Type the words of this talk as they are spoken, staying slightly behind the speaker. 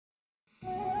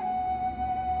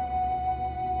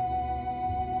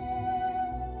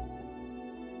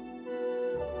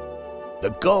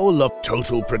The goal of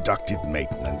total productive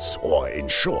maintenance, or in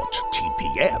short,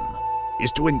 TPM,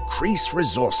 is to increase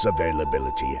resource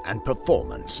availability and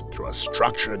performance through a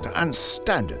structured and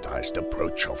standardized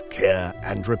approach of care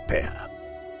and repair.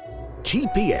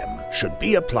 TPM should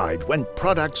be applied when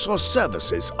products or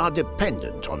services are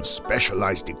dependent on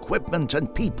specialized equipment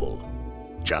and people,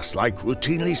 just like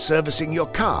routinely servicing your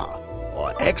car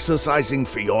or exercising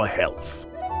for your health.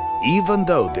 Even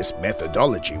though this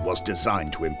methodology was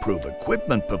designed to improve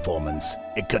equipment performance,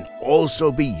 it can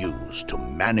also be used to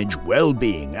manage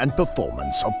well-being and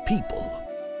performance of people.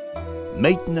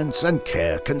 Maintenance and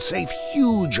care can save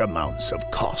huge amounts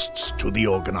of costs to the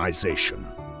organization.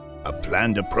 A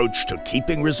planned approach to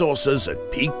keeping resources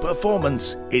at peak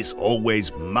performance is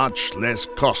always much less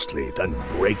costly than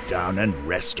breakdown and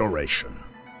restoration.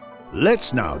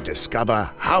 Let's now discover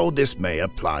how this may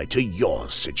apply to your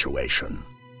situation.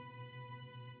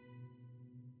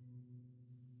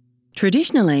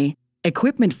 Traditionally,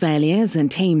 equipment failures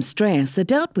and team stress are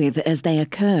dealt with as they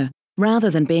occur, rather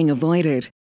than being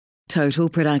avoided. Total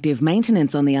productive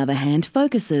maintenance, on the other hand,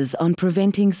 focuses on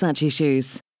preventing such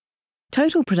issues.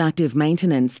 Total productive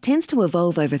maintenance tends to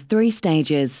evolve over 3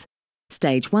 stages.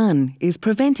 Stage 1 is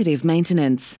preventative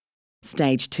maintenance.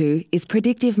 Stage 2 is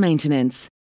predictive maintenance.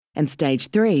 And Stage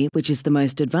 3, which is the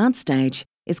most advanced stage,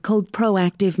 is called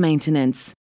proactive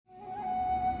maintenance.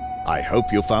 I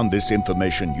hope you found this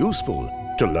information useful.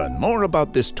 To learn more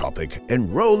about this topic,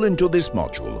 enroll into this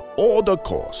module or the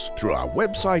course through our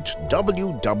website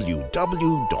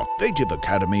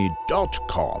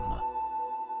www.vativeacademy.com.